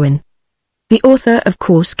the heroine. The author of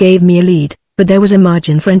course gave me a lead, but there was a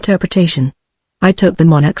margin for interpretation. I took the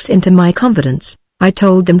Monarchs into my confidence, I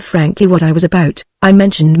told them frankly what I was about, I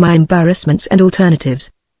mentioned my embarrassments and alternatives.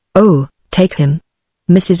 "Oh, take him,"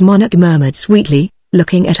 Mrs. Monarch murmured sweetly,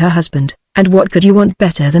 looking at her husband, "and what could you want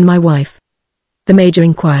better than my wife?" The Major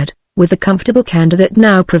inquired, with the comfortable candor that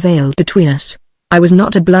now prevailed between us. I was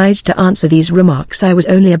not obliged to answer these remarks, I was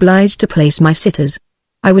only obliged to place my sitters.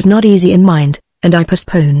 I was not easy in mind, and I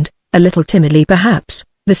postponed, a little timidly perhaps,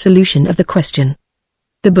 the solution of the question.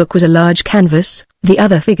 The book was a large canvas, the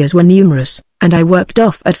other figures were numerous, and I worked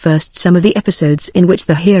off at first some of the episodes in which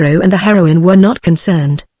the hero and the heroine were not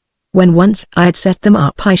concerned. When once I had set them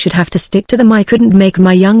up I should have to stick to them. I couldn't make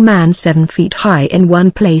my young man 7 feet high in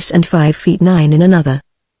one place and 5 feet 9 in another.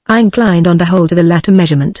 I inclined on the whole to the latter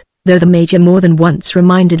measurement, though the Major more than once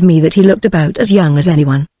reminded me that he looked about as young as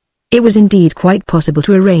anyone. It was indeed quite possible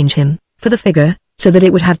to arrange him, for the figure, so that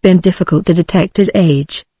it would have been difficult to detect his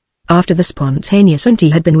age. After the spontaneous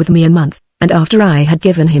auntie had been with me a month, and after I had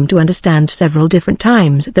given him to understand several different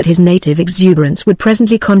times that his native exuberance would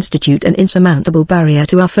presently constitute an insurmountable barrier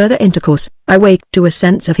to our further intercourse, I waked to a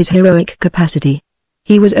sense of his heroic capacity.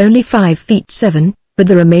 He was only 5 feet 7, but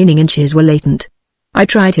the remaining inches were latent. I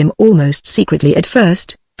tried him almost secretly at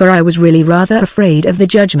first, for I was really rather afraid of the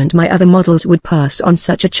judgment my other models would pass on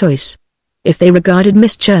such a choice. If they regarded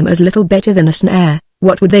Miss Churm as little better than a snare,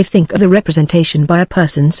 what would they think of the representation by a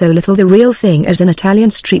person so little the real thing as an Italian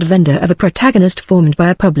street vendor of a protagonist formed by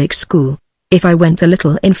a public school? If I went a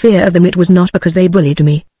little in fear of them, it was not because they bullied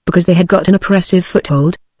me, because they had got an oppressive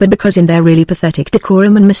foothold, but because in their really pathetic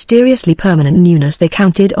decorum and mysteriously permanent newness they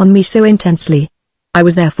counted on me so intensely. I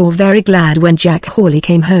was therefore very glad when Jack Hawley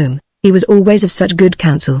came home. He was always of such good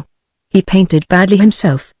counsel. He painted badly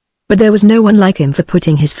himself, but there was no one like him for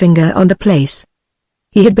putting his finger on the place.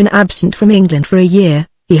 He had been absent from England for a year,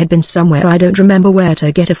 he had been somewhere I don't remember where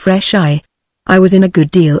to get a fresh eye. I was in a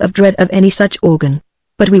good deal of dread of any such organ.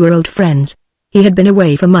 But we were old friends. He had been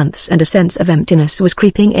away for months and a sense of emptiness was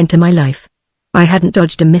creeping into my life. I hadn't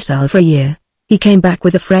dodged a missile for a year. He came back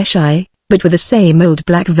with a fresh eye, but with the same old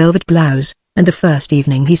black velvet blouse, and the first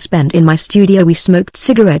evening he spent in my studio we smoked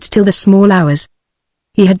cigarettes till the small hours.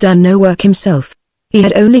 He had done no work himself. He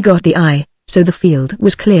had only got the eye, so the field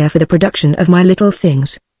was clear for the production of my little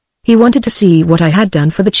things. He wanted to see what I had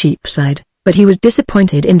done for the cheap side, but he was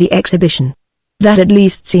disappointed in the exhibition. That at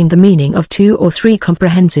least seemed the meaning of 2 or 3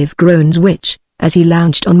 comprehensive groans which, as he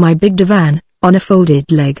lounged on my big divan, on a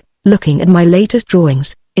folded leg, looking at my latest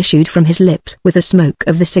drawings, issued from his lips with the smoke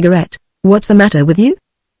of the cigarette. "What's the matter with you?"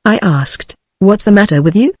 I asked. "What's the matter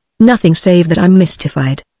with you?" "Nothing save that I'm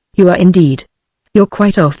mystified." "You are indeed. You're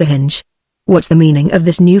quite off the hinge. What's the meaning of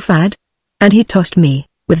this new fad?" And he tossed me,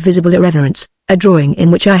 with visible irreverence, a drawing in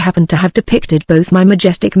which I happened to have depicted both my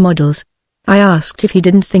majestic models. I asked if he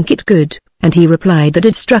didn't think it good, and he replied that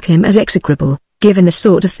it struck him as execrable, given the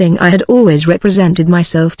sort of thing I had always represented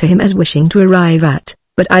myself to him as wishing to arrive at,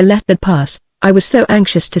 but I let that pass. I was so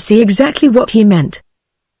anxious to see exactly what he meant.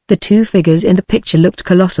 The 2 figures in the picture looked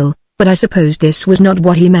colossal, but I suppose this was not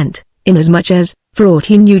what he meant, inasmuch as, for aught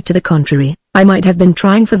he knew to the contrary, I might have been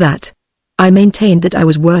trying for that. I maintained that I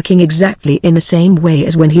was working exactly in the same way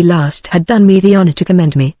as when he last had done me the honor to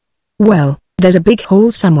commend me. "Well, there's a big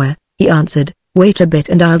hole somewhere," he answered. "Wait a bit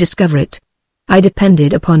and I'll discover it." I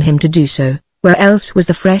depended upon him to do so, where else was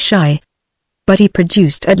the fresh eye? But he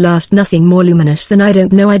produced at last nothing more luminous than "I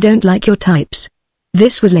don't know, I don't like your types."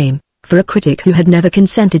 This was lame, for a critic who had never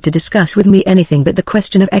consented to discuss with me anything but the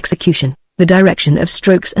question of execution, the direction of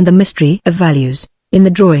strokes and the mystery of values. "In the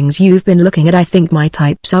drawings you've been looking at I think my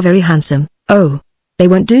types are very handsome." "Oh, they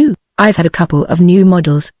won't do. I've had a couple of new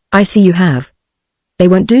models." "I see you have." "They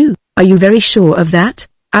won't do. Are you very sure of that?"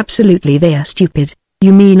 "Absolutely, they are stupid."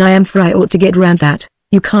 "You mean I am, for I ought to get round that.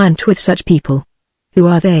 You can't with such people." "Who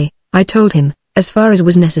are they?" I told him, as far as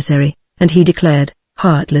was necessary, and he declared,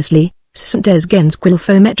 heartlessly, "Sont des gens qu'il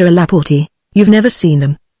faut mettre à la portée. You've never seen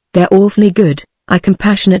them. They're awfully good." I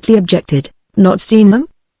compassionately objected. "Not seen them?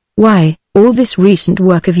 Why, all this recent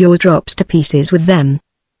work of yours drops to pieces with them.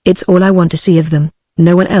 It's all I want to see of them.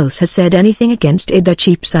 No one else has said anything against it. The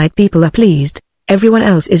Cheapside people are pleased. Everyone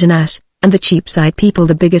else is an ass, and the Cheapside people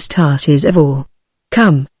the biggest asses of all.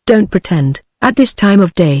 Come, don't pretend, at this time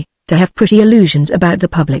of day, to have pretty illusions about the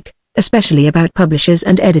public, especially about publishers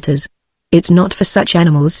and editors. It's not for such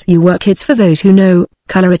animals you work, it's for those who know,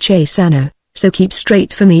 colorice sano, so keep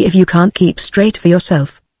straight for me if you can't keep straight for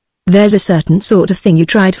yourself. There's a certain sort of thing you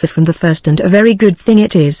tried for from the first, and a very good thing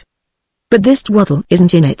it is. But this twaddle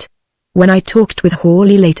isn't in it." When I talked with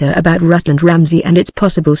Hawley later about Rutland Ramsay and its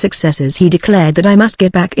possible successors, he declared that I must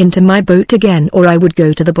get back into my boat again or I would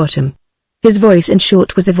go to the bottom. His voice in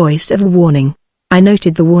short was the voice of warning. I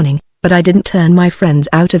noted the warning, but I didn't turn my friends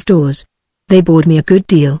out of doors. They bored me a good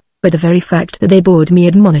deal, but the very fact that they bored me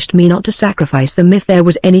admonished me not to sacrifice them if there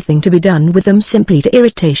was anything to be done with them simply to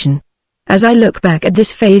irritation. As I look back at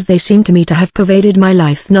this phase, they seem to me to have pervaded my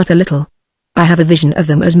life not a little. I have a vision of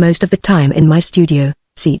them as most of the time in my studio,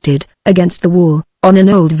 seated, against the wall, on an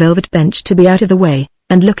old velvet bench to be out of the way,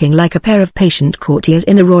 and looking like a pair of patient courtiers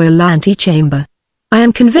in a royal antechamber. I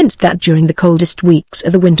am convinced that during the coldest weeks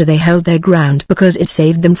of the winter they held their ground because it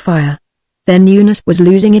saved them fire. Their newness was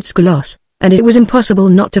losing its gloss, and it was impossible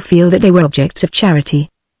not to feel that they were objects of charity.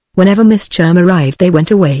 Whenever Miss Churm arrived they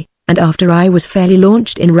went away, and after I was fairly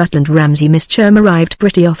launched in Rutland Ramsay, Miss Churm arrived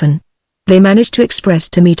pretty often. They managed to express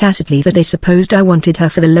to me tacitly that they supposed I wanted her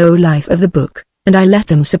for the low life of the book, and I let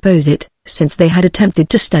them suppose it, since they had attempted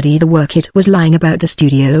to study the work it was lying about the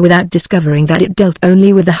studio without discovering that it dealt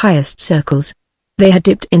only with the highest circles. They had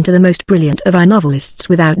dipped into the most brilliant of our novelists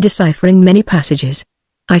without deciphering many passages.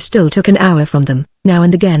 I still took an hour from them, now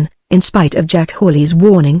and again, in spite of Jack Hawley's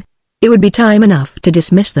warning. It would be time enough to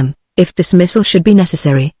dismiss them, if dismissal should be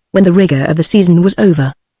necessary, when the rigor of the season was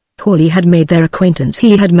over. Hawley had made their acquaintance.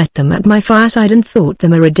 He had met them at my fireside and thought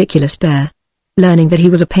them a ridiculous pair. Learning that he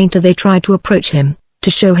was a painter, they tried to approach him,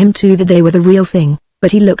 to show him too that they were the real thing,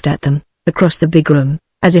 but he looked at them, across the big room,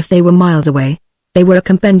 as if they were miles away. They were a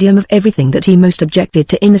compendium of everything that he most objected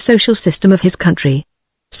to in the social system of his country.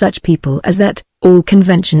 Such people as that, all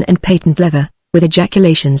convention and patent leather, with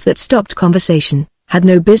ejaculations that stopped conversation, had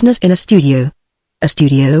no business in a studio. A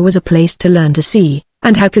studio was a place to learn to see,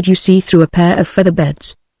 and how could you see through a pair of feather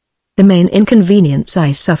beds? The main inconvenience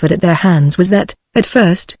I suffered at their hands was that, at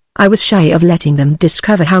first, I was shy of letting them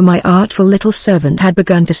discover how my artful little servant had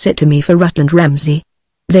begun to sit to me for Rutland Ramsay.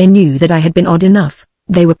 They knew that I had been odd enough.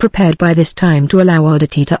 They were prepared by this time to allow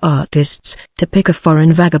oddity to artists, to pick a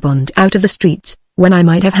foreign vagabond out of the streets, when I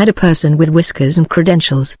might have had a person with whiskers and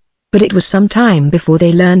credentials. But it was some time before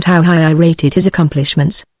they learned how high I rated his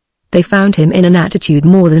accomplishments. They found him in an attitude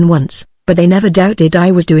more than once, but they never doubted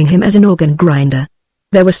I was doing him as an organ grinder.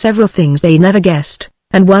 There were several things they never guessed,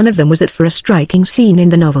 and one of them was that for a striking scene in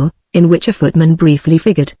the novel, in which a footman briefly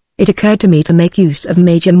figured, it occurred to me to make use of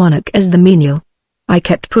Major Monarch as the menial. I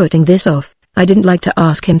kept putting this off. I didn't like to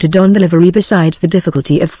ask him to don the livery, besides the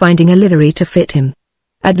difficulty of finding a livery to fit him.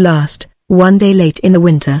 At last, one day late in the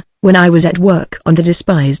winter, when I was at work on the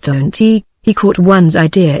despised Tea, he caught one's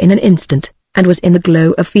idea in an instant, and was in the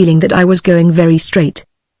glow of feeling that I was going very straight.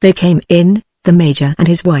 They came in, the Major and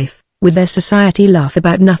his wife, with their society laugh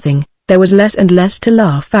about nothing. There was less and less to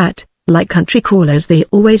laugh at. Like country callers, they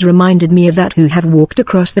always reminded me of that who have walked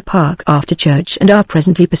across the park after church and are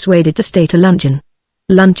presently persuaded to stay to luncheon.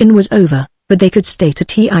 Luncheon was over, but they could stay to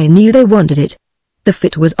tea. I knew they wanted it. The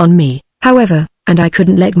fit was on me, however, and I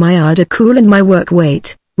couldn't let my ardor cool and my work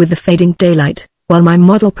wait, with the fading daylight, while my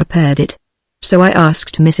model prepared it. So I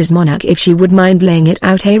asked Mrs. Monarch if she would mind laying it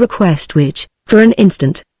out, a request which, for an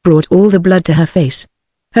instant, brought all the blood to her face.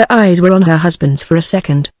 Her eyes were on her husband's for a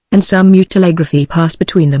second, and some mute telegraphy passed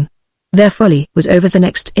between them. Their folly was over the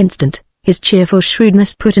next instant. His cheerful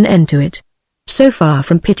shrewdness put an end to it. So far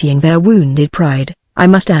from pitying their wounded pride, I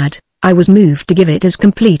must add, I was moved to give it as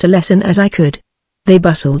complete a lesson as I could. They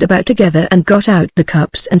bustled about together and got out the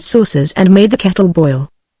cups and saucers and made the kettle boil.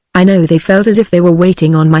 I know they felt as if they were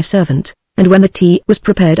waiting on my servant, and when the tea was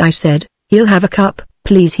prepared I said, "He'll have a cup,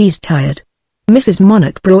 please, he's tired." Mrs.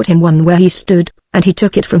 Monarch brought him one where he stood, and he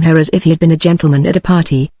took it from her as if he had been a gentleman at a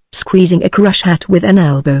party, squeezing a crush hat with an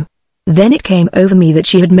elbow. Then it came over me that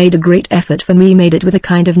she had made a great effort for me, made it with a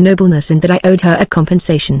kind of nobleness, and that I owed her a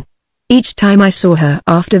compensation. Each time I saw her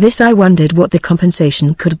after this I wondered what the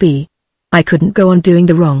compensation could be. I couldn't go on doing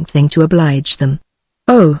the wrong thing to oblige them.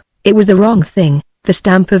 Oh, it was the wrong thing, the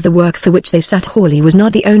stamp of the work for which they sat. Hawley was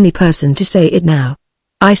not the only person to say it now.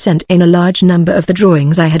 I sent in a large number of the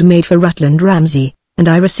drawings I had made for Rutland Ramsay, and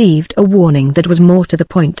I received a warning that was more to the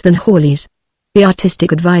point than Hawley's. The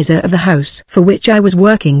artistic advisor of the house for which I was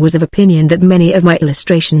working was of opinion that many of my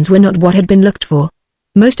illustrations were not what had been looked for.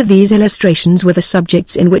 Most of these illustrations were the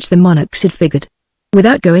subjects in which the monarchs had figured.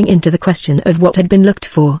 Without going into the question of what had been looked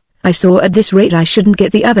for, I saw at this rate I shouldn't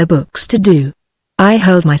get the other books to do. I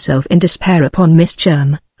hurled myself in despair upon Miss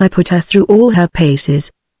Cherm. I put her through all her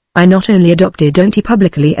paces. I not only adopted Donty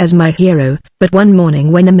publicly as my hero, but one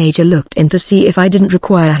morning when the Major looked in to see if I didn't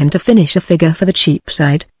require him to finish a figure for the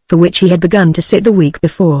Cheapside, for which he had begun to sit the week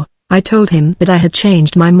before, I told him that I had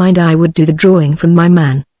changed my mind. I would do the drawing from my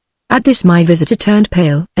man. At this my visitor turned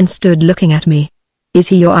pale and stood looking at me. "Is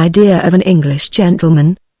he your idea of an English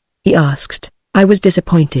gentleman?" he asked. I was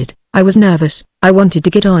disappointed, I was nervous, I wanted to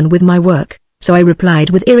get on with my work, so I replied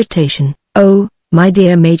with irritation, "Oh, my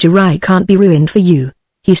dear Major, I can't be ruined for you."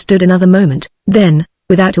 He stood another moment, then,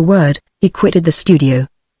 without a word, he quitted the studio.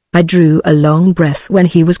 I drew a long breath when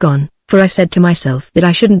he was gone, for I said to myself that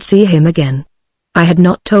I shouldn't see him again. I had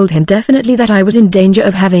not told him definitely that I was in danger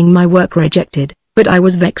of having my work rejected, but I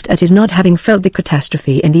was vexed at his not having felt the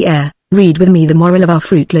catastrophe in the air. Read with me the moral of our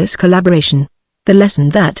fruitless collaboration. The lesson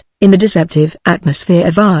that, in the deceptive atmosphere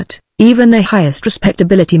of art, even the highest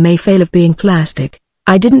respectability may fail of being plastic.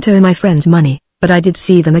 I didn't owe my friends money, but I did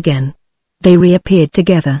see them again. They reappeared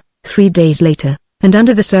together, 3 days later, and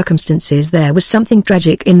under the circumstances there was something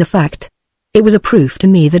tragic in the fact. It was a proof to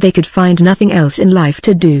me that they could find nothing else in life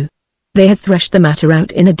to do. They had threshed the matter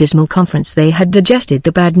out in a dismal conference. They had digested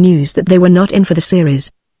the bad news that they were not in for the series.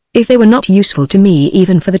 If they were not useful to me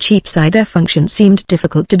even for the Cheapside, their function seemed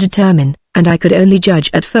difficult to determine, and I could only judge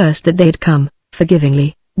at first that they had come,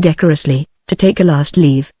 forgivingly, decorously, to take a last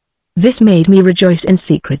leave. This made me rejoice in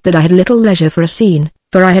secret that I had little leisure for a scene,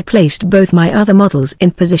 for I had placed both my other models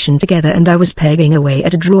in position together and I was pegging away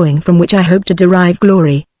at a drawing from which I hoped to derive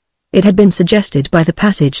glory. It had been suggested by the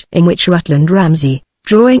passage in which Rutland Ramsay,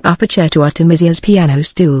 drawing up a chair to Artemisia's piano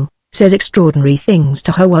stool, says extraordinary things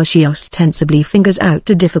to her while she ostensibly fingers out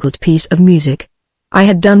a difficult piece of music. I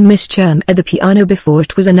had done Miss Cherm at the piano before.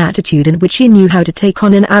 It was an attitude in which she knew how to take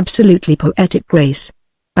on an absolutely poetic grace.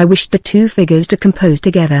 I wished the two figures to compose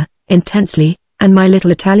together, intensely, and my little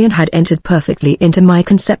Italian had entered perfectly into my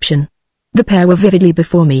conception. The pair were vividly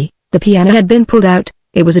before me, the piano had been pulled out,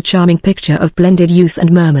 it was a charming picture of blended youth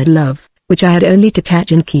and murmured love, which I had only to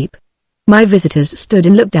catch and keep. My visitors stood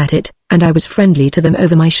and looked at it, and I was friendly to them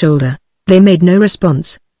over my shoulder. They made no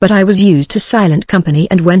response, but I was used to silent company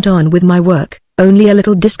and went on with my work, only a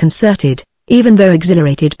little disconcerted, even though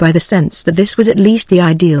exhilarated by the sense that this was at least the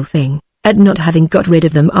ideal thing, at not having got rid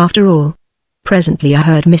of them after all. Presently I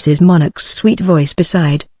heard Mrs. Monarch's sweet voice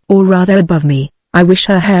beside, or rather above me. I wish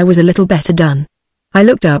her hair was a little better done. I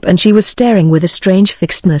looked up and she was staring with a strange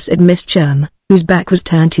fixedness at Miss Cherm, whose back was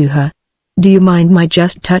turned to her. "Do you mind my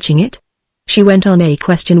just touching it?" She went on, a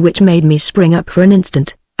question which made me spring up for an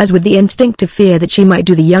instant, as with the instinctive fear that she might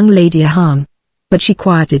do the young lady a harm. But she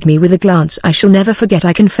quieted me with a glance I shall never forget.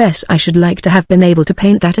 I confess I should like to have been able to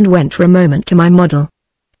paint that, and went for a moment to my model.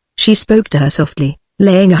 She spoke to her softly,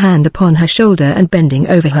 laying a hand upon her shoulder and bending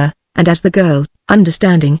over her, and as the girl,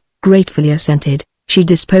 understanding, gratefully assented, she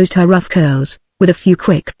disposed her rough curls, with a few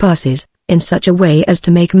quick passes, in such a way as to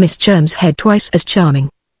make Miss Cherm's head twice as charming.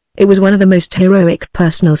 It was one of the most heroic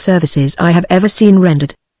personal services I have ever seen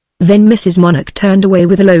rendered. Then Mrs. Monarch turned away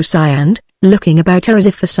with a low sigh and, looking about her as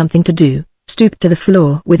if for something to do, stooped to the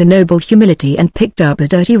floor with a noble humility and picked up a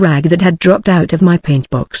dirty rag that had dropped out of my paint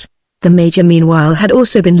box. The Major meanwhile had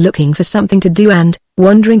also been looking for something to do and,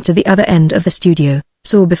 wandering to the other end of the studio,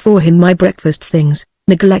 saw before him my breakfast things,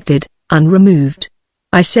 neglected, unremoved.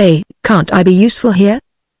 "I say, can't I be useful here?"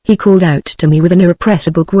 he called out to me with an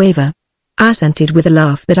irrepressible quaver. I assented with a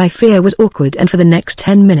laugh that I fear was awkward, and for the next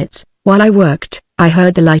 10 minutes, while I worked, I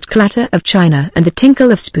heard the light clatter of china and the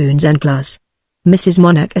tinkle of spoons and glass. Mrs.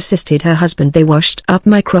 Monarch assisted her husband. They washed up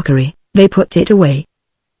my crockery, they put it away.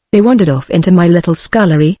 They wandered off into my little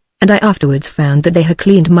scullery, and I afterwards found that they had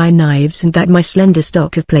cleaned my knives and that my slender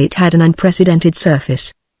stock of plate had an unprecedented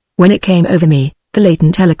surface. When it came over me, the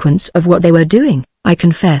latent eloquence of what they were doing, I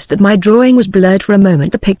confess that my drawing was blurred for a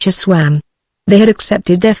moment. The picture swam. They had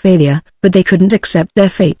accepted their failure, but they couldn't accept their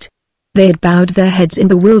fate. They had bowed their heads in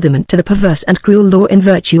bewilderment to the perverse and cruel law in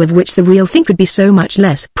virtue of which the real thing could be so much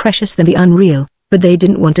less precious than the unreal, but they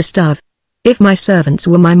didn't want to starve. If my servants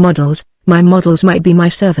were my models might be my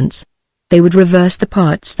servants. They would reverse the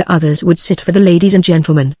parts, the others would sit for the ladies and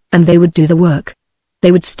gentlemen, and they would do the work.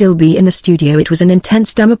 They would still be in the studio. It was an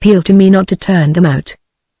intense dumb appeal to me not to turn them out.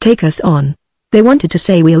 "Take us on." They wanted to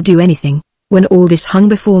say, "We'll do anything. When all this hung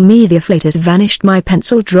before me, the afflators vanished, my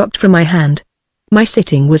pencil dropped from my hand. My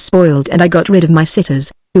sitting was spoiled and I got rid of my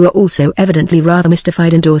sitters, who were also evidently rather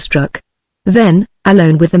mystified and awestruck. Then,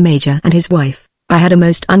 alone with the Major and his wife, I had a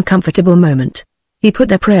most uncomfortable moment. He put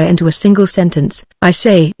their prayer into a single sentence. I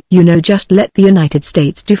say, you know, just let the United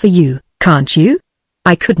States do for you, can't you?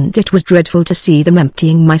 I couldn't. It was dreadful to see them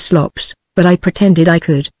emptying my slops, but I pretended I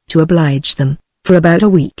could, to oblige them, for about a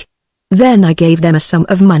week. Then I gave them a sum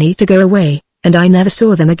of money to go away, and I never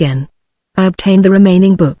saw them again. I obtained the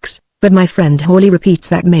remaining books, but my friend Hawley repeats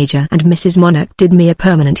that Major and Mrs. Monarch did me a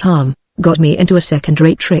permanent harm, got me into a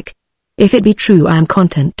second-rate trick. If it be true, I am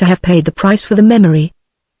content to have paid the price for the memory,